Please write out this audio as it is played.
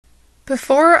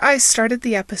Before I started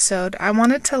the episode, I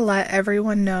wanted to let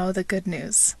everyone know the good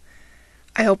news.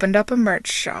 I opened up a merch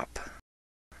shop.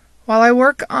 While I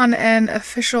work on an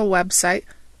official website,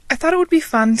 I thought it would be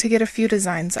fun to get a few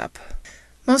designs up.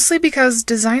 Mostly because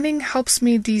designing helps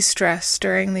me de-stress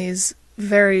during these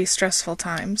very stressful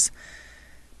times.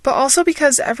 But also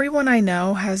because everyone I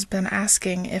know has been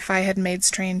asking if I had made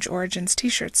Strange Origins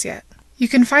t-shirts yet. You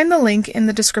can find the link in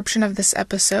the description of this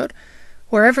episode,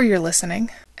 wherever you're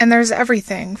listening. And there's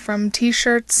everything from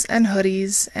t-shirts and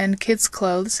hoodies and kids'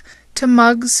 clothes to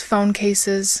mugs, phone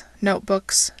cases,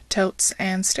 notebooks, totes,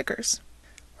 and stickers.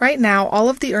 Right now, all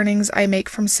of the earnings I make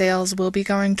from sales will be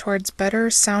going towards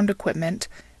better sound equipment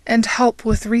and help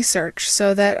with research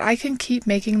so that I can keep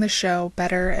making the show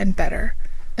better and better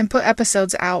and put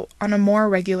episodes out on a more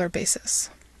regular basis.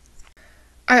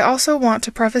 I also want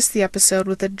to preface the episode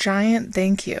with a giant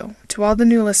thank you to all the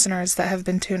new listeners that have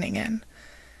been tuning in.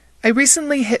 I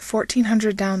recently hit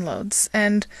 1,400 downloads,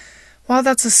 and while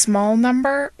that's a small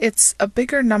number, it's a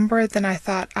bigger number than I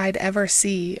thought I'd ever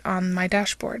see on my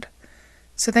dashboard.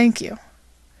 So thank you.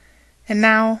 And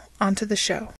now, on to the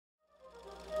show.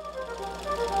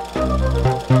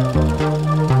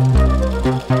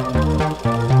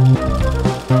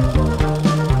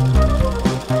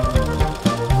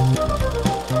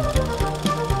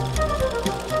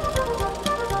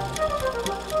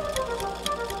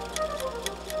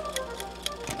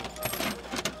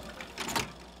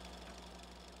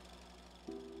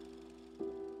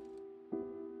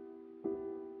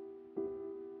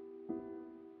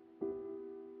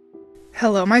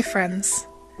 Hello, my friends,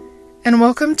 and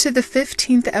welcome to the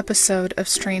 15th episode of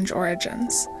Strange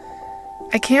Origins.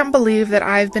 I can't believe that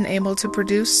I've been able to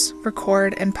produce,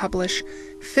 record, and publish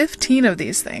 15 of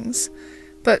these things,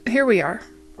 but here we are.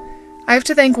 I have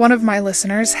to thank one of my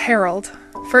listeners, Harold,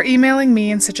 for emailing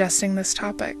me and suggesting this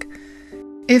topic.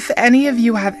 If any of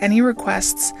you have any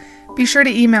requests, be sure to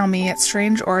email me at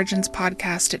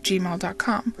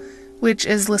strangeoriginspodcast@gmail.com, which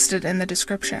is listed in the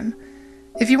description.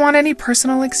 If you want any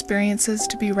personal experiences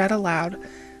to be read aloud,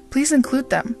 please include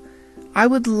them. I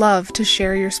would love to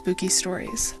share your spooky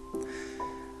stories.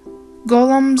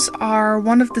 Golems are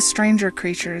one of the stranger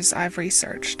creatures I've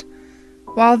researched.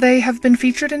 While they have been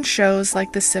featured in shows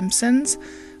like The Simpsons,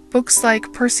 books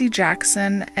like Percy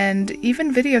Jackson, and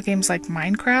even video games like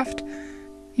Minecraft,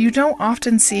 you don't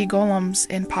often see golems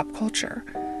in pop culture.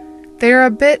 They are a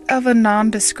bit of a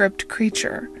nondescript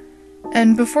creature.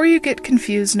 And before you get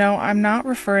confused, no, I'm not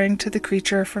referring to the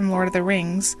creature from Lord of the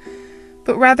Rings,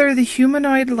 but rather the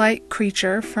humanoid-like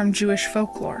creature from Jewish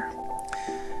folklore.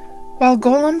 While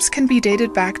golems can be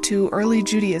dated back to early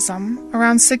Judaism,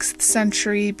 around 6th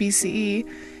century BCE,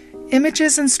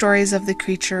 images and stories of the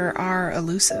creature are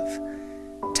elusive.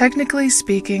 Technically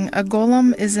speaking, a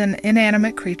golem is an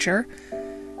inanimate creature,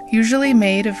 usually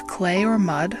made of clay or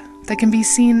mud, that can be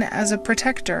seen as a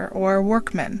protector or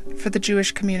workman for the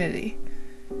Jewish community.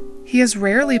 He has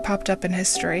rarely popped up in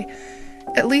history,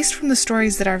 at least from the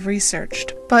stories that I've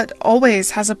researched, but always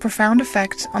has a profound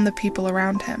effect on the people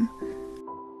around him.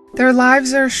 Their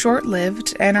lives are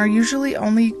short-lived and are usually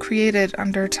only created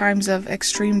under times of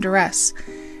extreme duress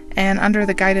and under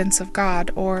the guidance of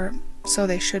God, or so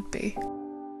they should be.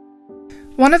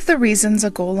 One of the reasons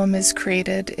a golem is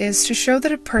created is to show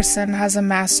that a person has a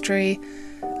mastery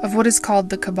of what is called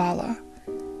the Kabbalah.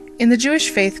 In the Jewish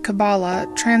faith, Kabbalah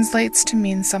translates to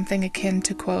mean something akin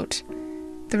to, quote,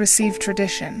 the received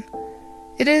tradition.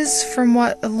 It is, from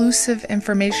what elusive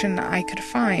information I could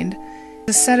find,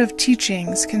 a set of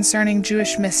teachings concerning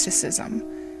Jewish mysticism.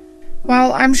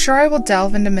 While I'm sure I will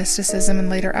delve into mysticism in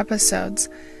later episodes,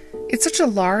 it's such a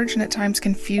large and at times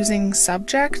confusing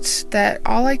subject that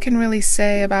all I can really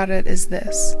say about it is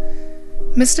this.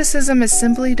 Mysticism is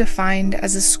simply defined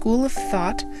as a school of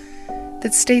thought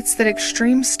that states that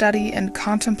extreme study and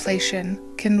contemplation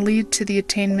can lead to the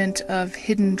attainment of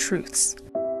hidden truths.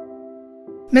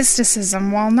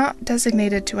 Mysticism, while not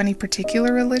designated to any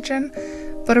particular religion,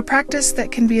 but a practice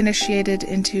that can be initiated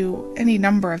into any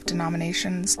number of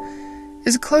denominations,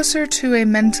 is closer to a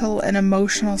mental and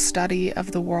emotional study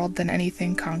of the world than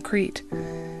anything concrete.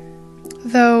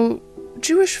 Though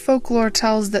Jewish folklore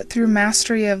tells that through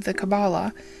mastery of the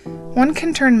Kabbalah, one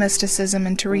can turn mysticism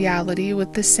into reality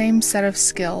with the same set of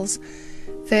skills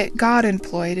that God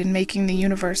employed in making the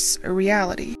universe a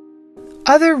reality.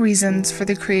 Other reasons for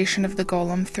the creation of the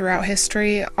golem throughout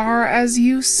history are as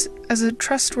use as a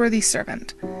trustworthy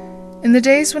servant. In the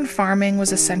days when farming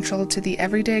was essential to the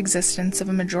everyday existence of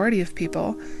a majority of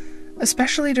people,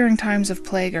 especially during times of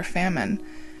plague or famine,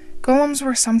 golems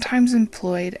were sometimes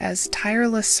employed as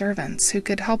tireless servants who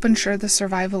could help ensure the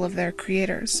survival of their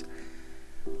creators.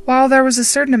 While there was a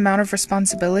certain amount of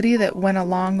responsibility that went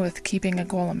along with keeping a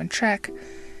golem in check,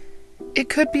 it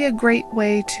could be a great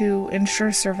way to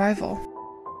ensure survival.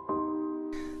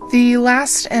 The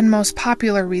last and most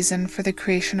popular reason for the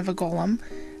creation of a golem,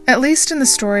 at least in the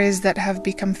stories that have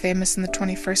become famous in the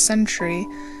 21st century,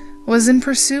 was in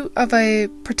pursuit of a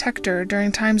protector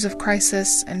during times of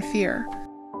crisis and fear.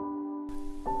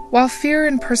 While fear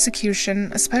and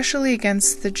persecution, especially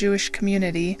against the Jewish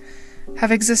community,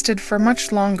 have existed for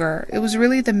much longer, it was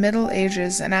really the Middle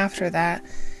Ages and after that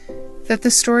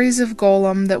the stories of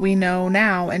Golem that we know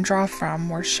now and draw from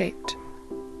were shaped.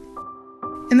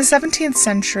 In the 17th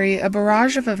century, a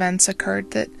barrage of events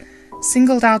occurred that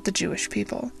singled out the Jewish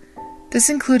people. This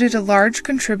included a large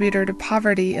contributor to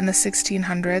poverty in the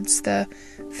 1600s, the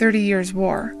 30 Years'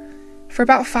 War. For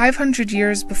about 500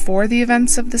 years before the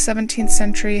events of the 17th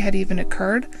century had even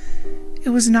occurred, it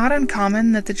was not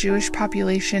uncommon that the Jewish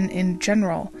population in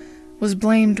general was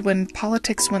blamed when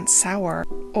politics went sour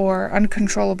or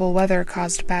uncontrollable weather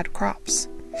caused bad crops.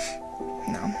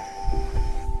 No.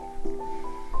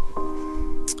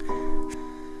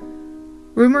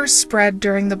 Rumors spread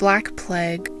during the Black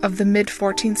Plague of the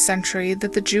mid-14th century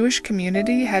that the Jewish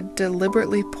community had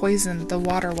deliberately poisoned the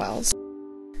water wells.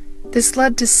 This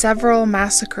led to several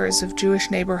massacres of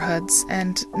Jewish neighborhoods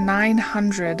and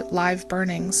 900 live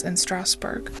burnings in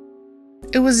Strasbourg.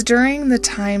 It was during the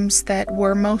times that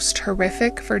were most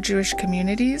horrific for Jewish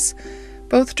communities,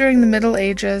 both during the Middle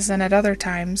Ages and at other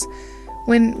times,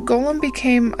 when Golem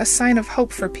became a sign of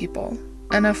hope for people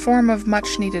and a form of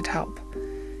much-needed help.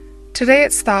 Today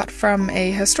it's thought from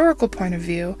a historical point of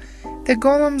view that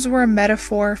golems were a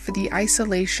metaphor for the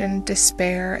isolation,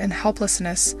 despair, and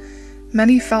helplessness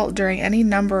many felt during any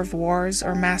number of wars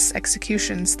or mass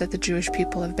executions that the Jewish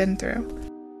people have been through.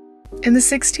 In the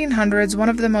 1600s, one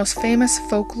of the most famous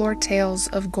folklore tales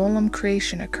of golem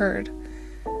creation occurred.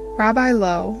 Rabbi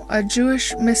Loew, a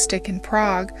Jewish mystic in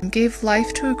Prague, gave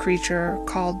life to a creature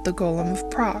called the Golem of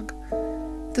Prague.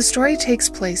 The story takes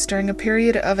place during a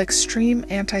period of extreme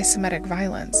anti-Semitic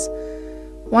violence,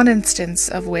 one instance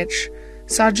of which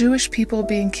saw Jewish people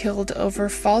being killed over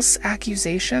false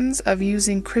accusations of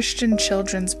using Christian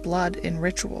children's blood in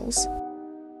rituals.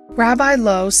 Rabbi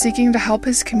Loew, seeking to help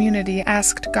his community,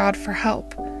 asked God for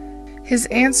help. His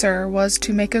answer was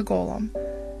to make a golem.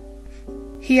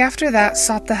 He after that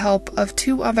sought the help of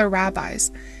 2 other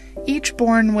rabbis, each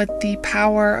born with the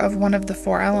power of one of the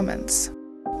 4 elements.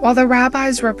 While the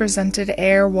rabbis represented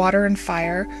air, water, and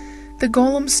fire, the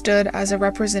golem stood as a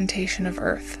representation of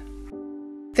earth.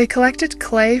 They collected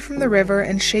clay from the river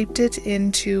and shaped it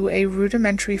into a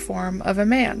rudimentary form of a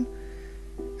man.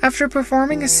 After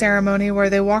performing a ceremony where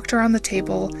they walked around the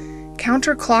table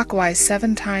counterclockwise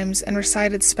 7 times and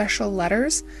recited special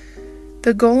letters,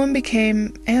 the golem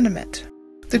became animate.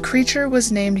 The creature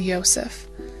was named Yosef.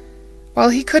 While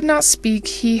he could not speak,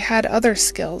 he had other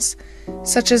skills,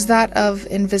 such as that of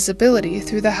invisibility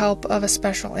through the help of a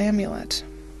special amulet.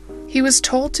 He was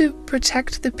told to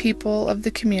protect the people of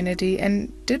the community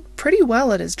and did pretty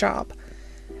well at his job.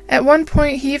 At one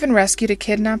point, he even rescued a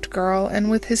kidnapped girl and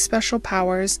with his special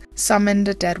powers, summoned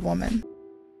a dead woman.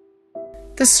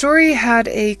 The story had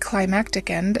a climactic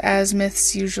end, as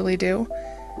myths usually do.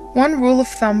 One rule of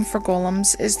thumb for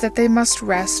golems is that they must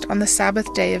rest on the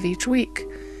Sabbath day of each week.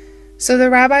 So the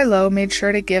Rabbi Loew made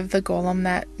sure to give the golem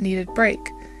that needed break.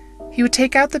 He would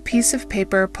take out the piece of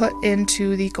paper put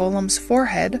into the golem's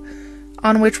forehead,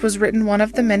 on which was written one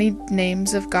of the many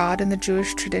names of God in the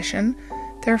Jewish tradition,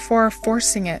 therefore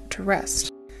forcing it to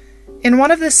rest. In one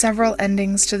of the several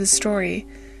endings to the story,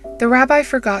 the rabbi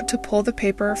forgot to pull the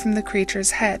paper from the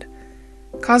creature's head,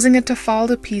 causing it to fall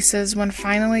to pieces when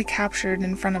finally captured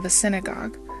in front of a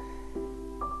synagogue.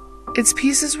 Its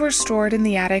pieces were stored in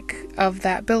the attic of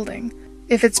that building,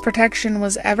 if its protection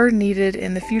was ever needed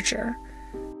in the future.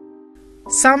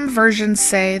 Some versions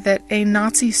say that a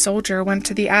Nazi soldier went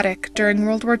to the attic during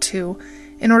World War II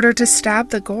in order to stab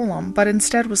the golem, but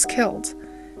instead was killed,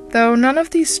 though none of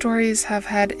these stories have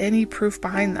had any proof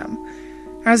behind them,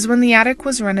 as when the attic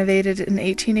was renovated in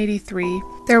 1883,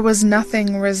 there was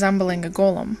nothing resembling a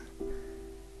golem.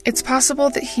 It's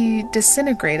possible that he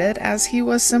disintegrated as he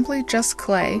was simply just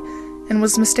clay and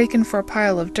was mistaken for a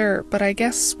pile of dirt, but I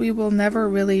guess we will never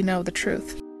really know the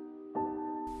truth.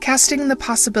 Casting the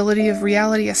possibility of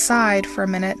reality aside for a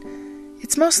minute,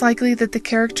 it's most likely that the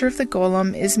character of the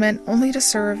golem is meant only to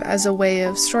serve as a way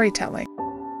of storytelling.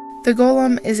 The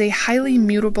golem is a highly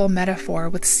mutable metaphor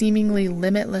with seemingly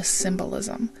limitless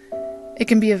symbolism. It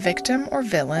can be a victim or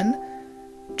villain,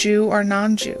 Jew or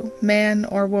non-Jew, man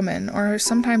or woman, or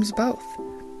sometimes both.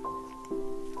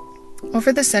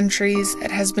 Over the centuries, it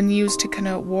has been used to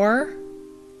connote war,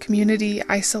 community,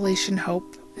 isolation,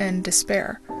 hope, and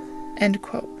despair." End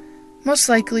quote. Most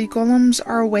likely, golems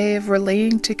are a way of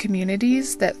relaying to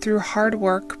communities that through hard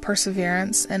work,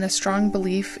 perseverance, and a strong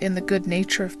belief in the good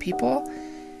nature of people,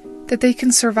 that they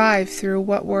can survive through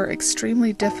what were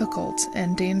extremely difficult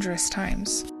and dangerous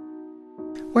times.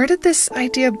 Where did this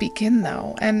idea begin,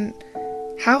 though, and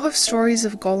how have stories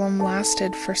of Golem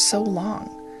lasted for so long?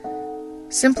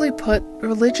 Simply put,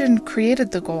 religion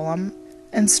created the golem,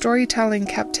 and storytelling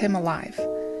kept him alive.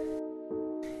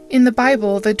 In the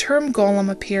Bible, the term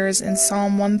golem appears in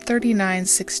Psalm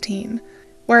 139:16,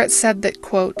 where it said that,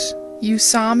 quote, "You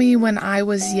saw me when I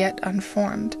was yet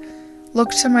unformed,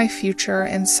 looked to my future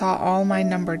and saw all my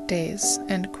numbered days,"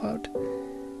 end quote.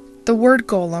 The word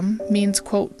golem means,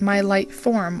 quote, "my light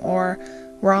form," or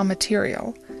raw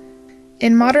material.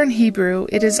 In modern Hebrew,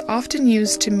 it is often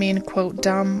used to mean, quote,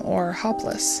 "dumb" or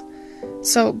helpless.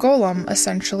 So golem,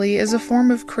 essentially, is a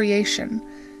form of creation,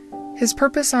 his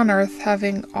purpose on earth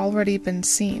having already been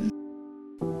seen.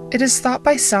 It is thought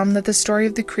by some that the story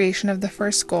of the creation of the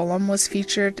first golem was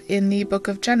featured in the book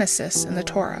of Genesis in the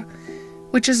Torah,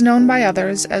 which is known by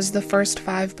others as the first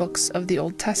 5 books of the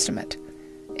Old Testament.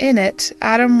 In it,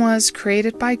 Adam was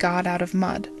created by God out of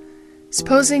mud.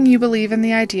 Supposing you believe in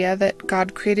the idea that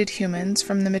God created humans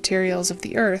from the materials of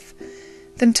the earth,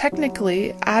 then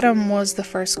technically Adam was the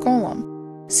first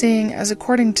golem, seeing as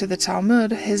according to the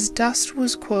Talmud, his dust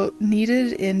was, quote,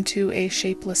 "kneaded into a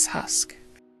shapeless husk."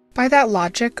 By that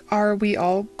logic, are we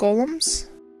all golems?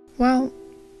 Well,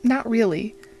 not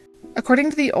really.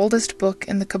 According to the oldest book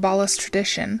in the Kabbalist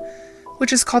tradition,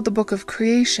 which is called the Book of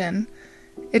Creation,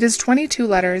 it is 22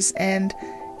 letters and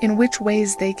in which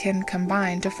ways they can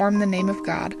combine to form the name of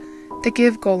God that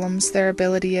give golems their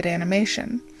ability at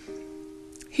animation.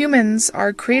 Humans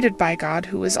are created by God,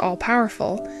 who is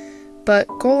all-powerful, but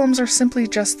golems are simply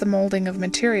just the molding of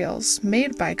materials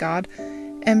made by God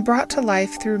and brought to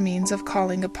life through means of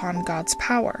calling upon God's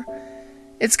power.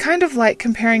 It's kind of like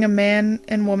comparing a man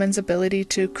and woman's ability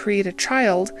to create a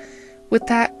child with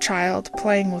that child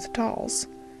playing with dolls.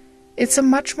 It's a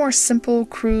much more simple,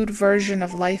 crude version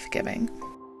of life-giving.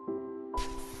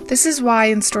 This is why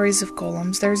in stories of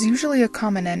golems there's usually a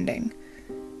common ending.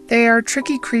 They are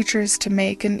tricky creatures to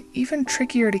make and even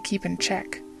trickier to keep in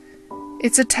check.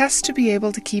 It's a test to be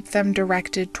able to keep them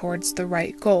directed towards the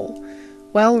right goal,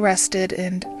 well-rested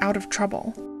and out of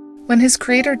trouble. When his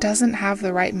creator doesn't have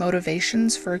the right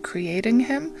motivations for creating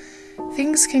him,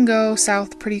 things can go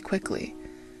south pretty quickly.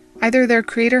 Either their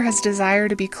creator has desire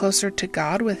to be closer to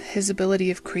God with his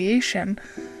ability of creation,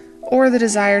 or the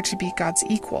desire to be God's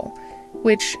equal,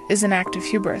 which is an act of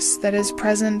hubris that is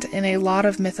present in a lot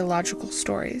of mythological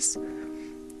stories.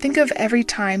 Think of every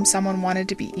time someone wanted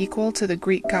to be equal to the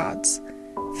Greek gods.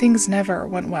 Things never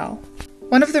went well.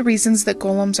 One of the reasons that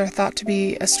golems are thought to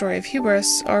be a story of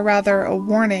hubris, or rather a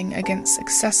warning against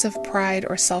excessive pride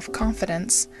or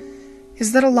self-confidence,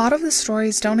 is that a lot of the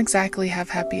stories don't exactly have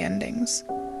happy endings.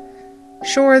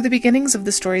 Sure, the beginnings of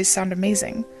the stories sound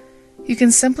amazing. You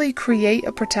can simply create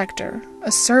a protector,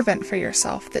 a servant for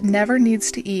yourself that never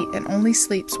needs to eat and only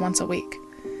sleeps once a week.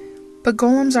 But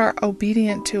golems are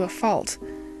obedient to a fault,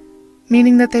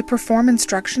 meaning that they perform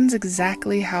instructions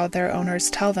exactly how their owners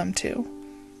tell them to.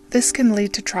 This can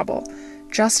lead to trouble,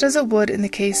 just as it would in the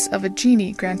case of a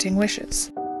genie granting wishes.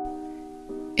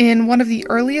 In one of the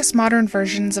earliest modern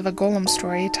versions of a golem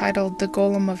story titled The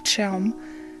Golem of Chelm,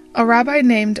 a rabbi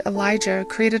named Elijah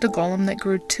created a golem that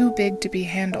grew too big to be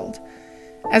handled.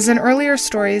 As in earlier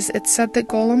stories, it said that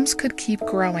golems could keep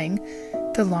growing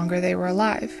the longer they were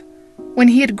alive. When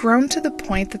he had grown to the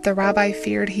point that the rabbi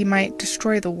feared he might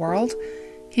destroy the world,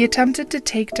 he attempted to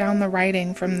take down the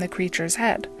writing from the creature's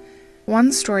head.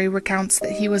 One story recounts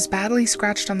that he was badly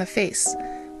scratched on the face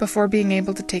before being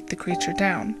able to take the creature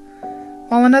down,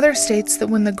 while another states that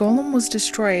when the golem was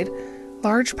destroyed,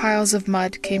 large piles of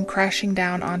mud came crashing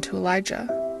down onto Elijah,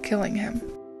 killing him.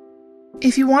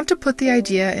 If you want to put the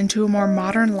idea into a more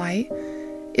modern light,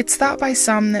 it's thought by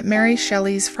some that Mary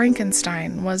Shelley's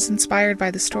Frankenstein was inspired by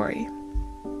the story.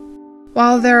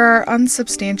 While there are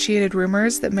unsubstantiated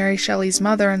rumors that Mary Shelley's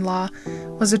mother-in-law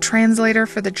was a translator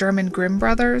for the German Grimm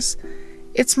brothers,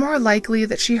 it's more likely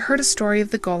that she heard a story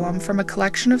of the golem from a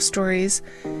collection of stories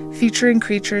featuring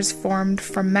creatures formed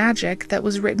from magic that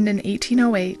was written in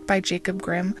 1808 by Jacob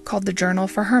Grimm called the Journal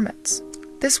for Hermits.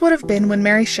 This would have been when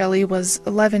Mary Shelley was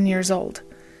 11 years old.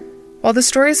 While the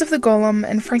stories of the golem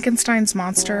and Frankenstein's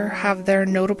monster have their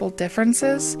notable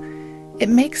differences, it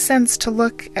makes sense to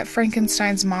look at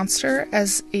Frankenstein's monster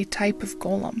as a type of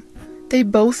golem. They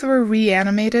both were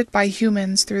reanimated by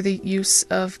humans through the use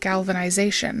of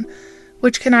galvanization,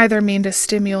 which can either mean to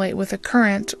stimulate with a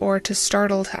current or to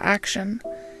startle to action.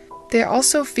 They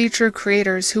also feature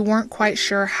creators who weren't quite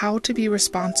sure how to be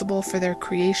responsible for their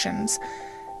creations,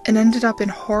 and ended up in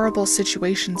horrible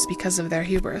situations because of their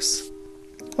hubris.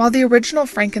 While the original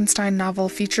Frankenstein novel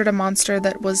featured a monster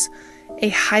that was a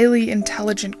highly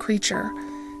intelligent creature,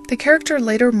 the character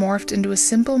later morphed into a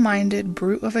simple-minded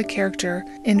brute of a character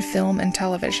in film and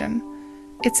television.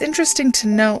 It's interesting to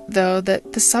note, though,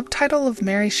 that the subtitle of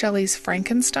Mary Shelley's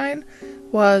Frankenstein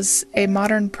was A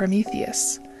Modern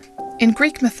Prometheus. In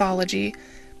Greek mythology,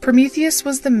 Prometheus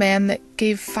was the man that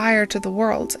gave fire to the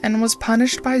world and was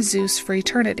punished by Zeus for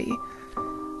eternity.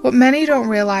 What many don't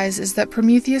realize is that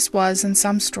Prometheus was, in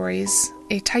some stories,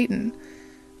 a titan,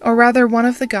 or rather one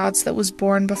of the gods that was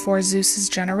born before Zeus's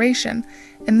generation,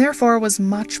 and therefore was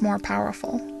much more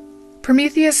powerful.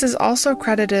 Prometheus is also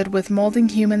credited with molding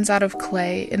humans out of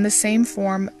clay in the same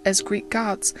form as Greek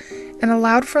gods, and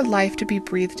allowed for life to be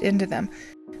breathed into them,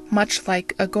 much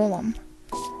like a golem.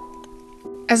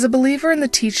 As a believer in the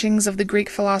teachings of the Greek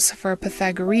philosopher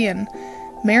Pythagorean,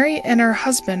 Mary and her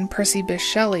husband, Percy Bysshe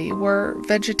Shelley, were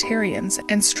vegetarians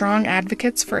and strong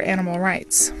advocates for animal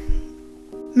rights.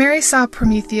 Mary saw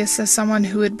Prometheus as someone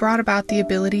who had brought about the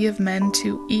ability of men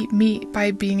to eat meat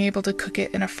by being able to cook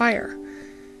it in a fire.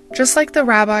 Just like the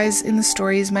rabbis in the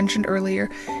stories mentioned earlier,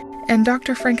 and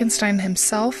Dr. Frankenstein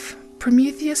himself,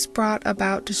 Prometheus brought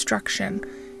about destruction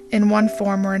in one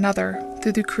form or another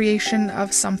through the creation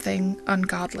of something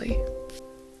ungodly.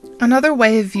 Another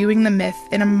way of viewing the myth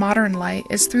in a modern light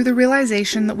is through the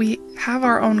realization that we have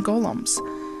our own golems.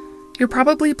 You're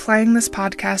probably playing this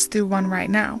podcast through one right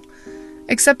now,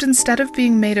 except instead of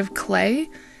being made of clay,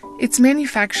 it's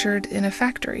manufactured in a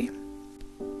factory.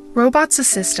 Robots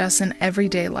assist us in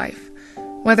everyday life,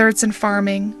 whether it's in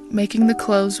farming, making the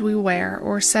clothes we wear,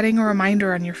 or setting a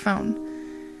reminder on your phone.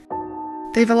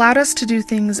 They've allowed us to do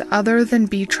things other than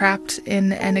be trapped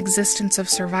in an existence of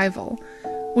survival,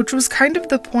 which was kind of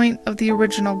the point of the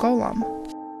original Golem.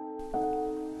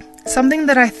 Something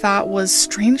that I thought was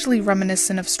strangely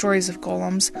reminiscent of stories of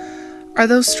golems are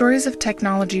those stories of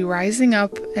technology rising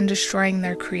up and destroying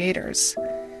their creators.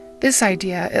 This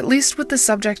idea, at least with the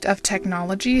subject of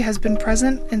technology, has been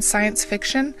present in science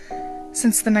fiction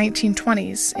since the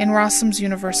 1920s in Rossum's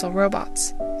Universal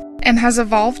Robots, and has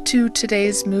evolved to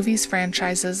today's movies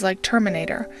franchises like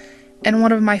Terminator, and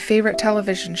one of my favorite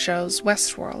television shows,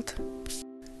 Westworld.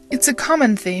 It's a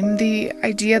common theme, the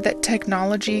idea that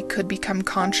technology could become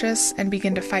conscious and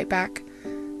begin to fight back.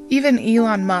 Even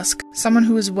Elon Musk, someone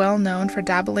who is well known for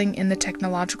dabbling in the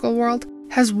technological world,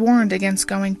 has warned against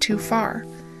going too far.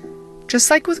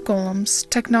 Just like with golems,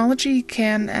 technology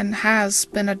can and has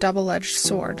been a double-edged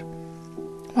sword.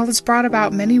 While it's brought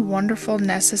about many wonderful,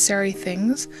 necessary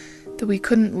things that we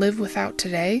couldn't live without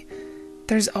today,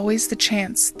 there's always the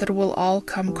chance that it will all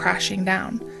come crashing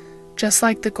down, just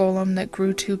like the golem that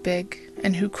grew too big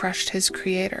and who crushed his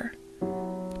creator.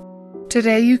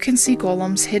 Today you can see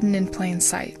golems hidden in plain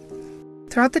sight.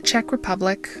 Throughout the Czech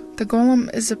Republic, the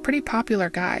golem is a pretty popular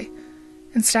guy,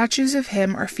 and statues of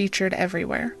him are featured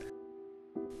everywhere.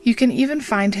 You can even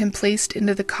find him placed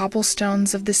into the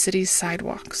cobblestones of the city's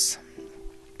sidewalks.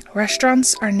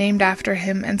 Restaurants are named after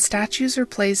him, and statues are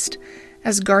placed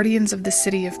as guardians of the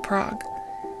city of Prague.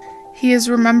 He is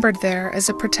remembered there as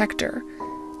a protector,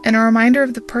 and a reminder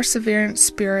of the perseverant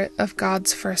spirit of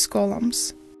God's first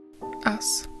golems,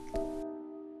 us.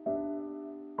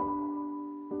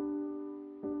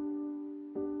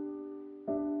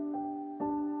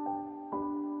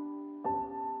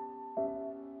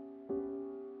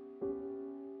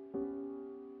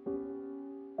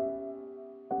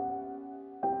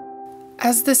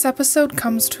 As this episode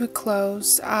comes to a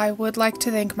close, I would like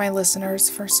to thank my listeners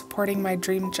for supporting my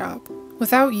dream job.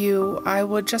 Without you, I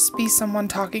would just be someone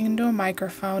talking into a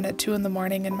microphone at 2 a.m.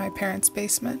 in my parents'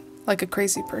 basement, like a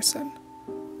crazy person.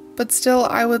 But still,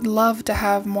 I would love to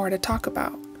have more to talk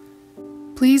about.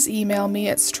 Please email me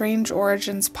at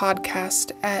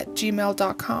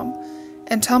strangeoriginspodcast@gmail.com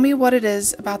and tell me what it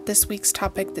is about this week's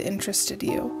topic that interested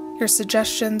you. Your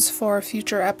suggestions for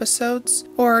future episodes,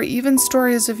 or even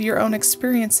stories of your own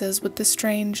experiences with the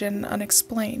strange and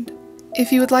unexplained.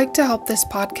 If you would like to help this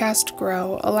podcast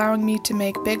grow, allowing me to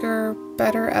make bigger,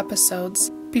 better episodes,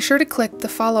 be sure to click the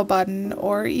follow button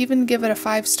or even give it a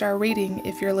 5-star rating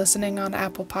if you're listening on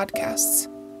Apple Podcasts.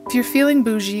 If you're feeling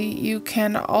bougie, you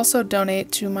can also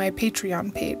donate to my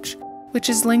Patreon page, which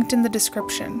is linked in the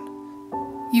description.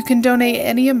 You can donate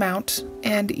any amount,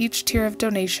 and each tier of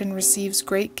donation receives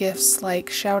great gifts like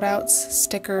shoutouts,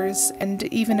 stickers, and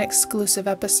even exclusive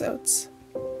episodes.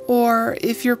 Or,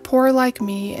 if you're poor like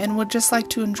me and would just like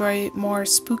to enjoy more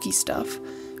spooky stuff,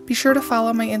 Be sure to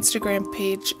follow my Instagram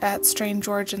page at Strange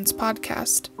Origins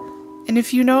Podcast. And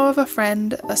if you know of a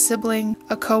friend, a sibling,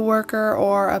 a coworker,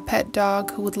 or a pet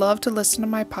dog who would love to listen to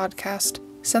my podcast,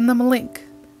 send them a link.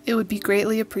 It would be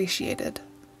greatly appreciated.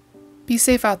 Be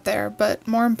safe out there, but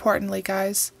more importantly,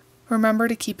 guys, remember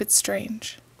to keep it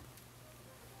strange.